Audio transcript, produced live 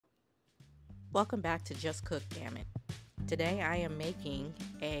Welcome back to Just Cook Damn It. Today I am making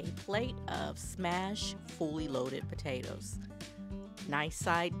a plate of smashed, fully loaded potatoes. Nice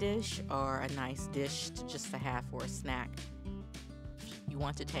side dish or a nice dish just to have for a snack. You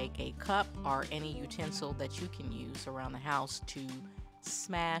want to take a cup or any utensil that you can use around the house to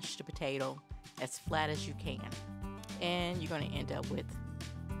smash the potato as flat as you can. And you're going to end up with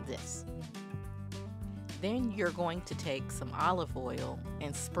this. Then you're going to take some olive oil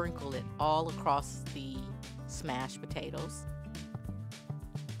and sprinkle it all across the smashed potatoes.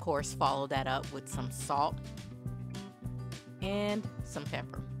 Of course, follow that up with some salt and some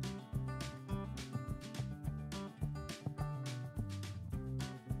pepper.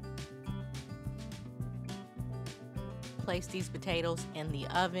 Place these potatoes in the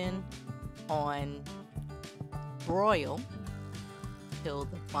oven on broil till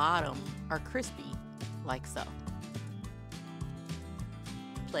the bottom are crispy, like so.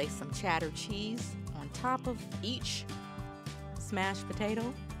 Place some cheddar cheese on top of each smashed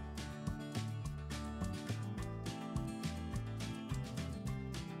potato.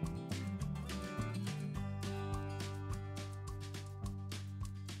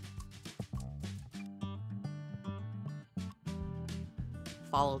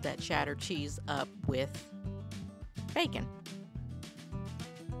 Follow that cheddar cheese up with bacon.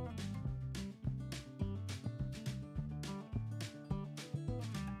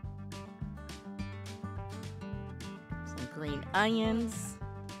 Some green onions.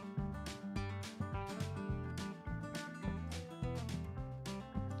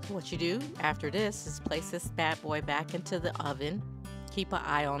 What you do after this is place this bad boy back into the oven. Keep an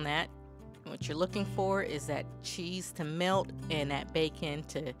eye on that. What you're looking for is that cheese to melt and that bacon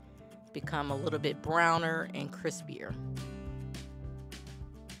to become a little bit browner and crispier.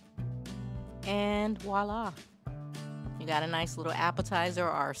 And voila, you got a nice little appetizer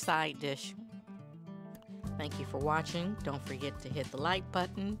or side dish. Thank you for watching. Don't forget to hit the like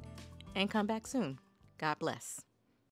button and come back soon. God bless.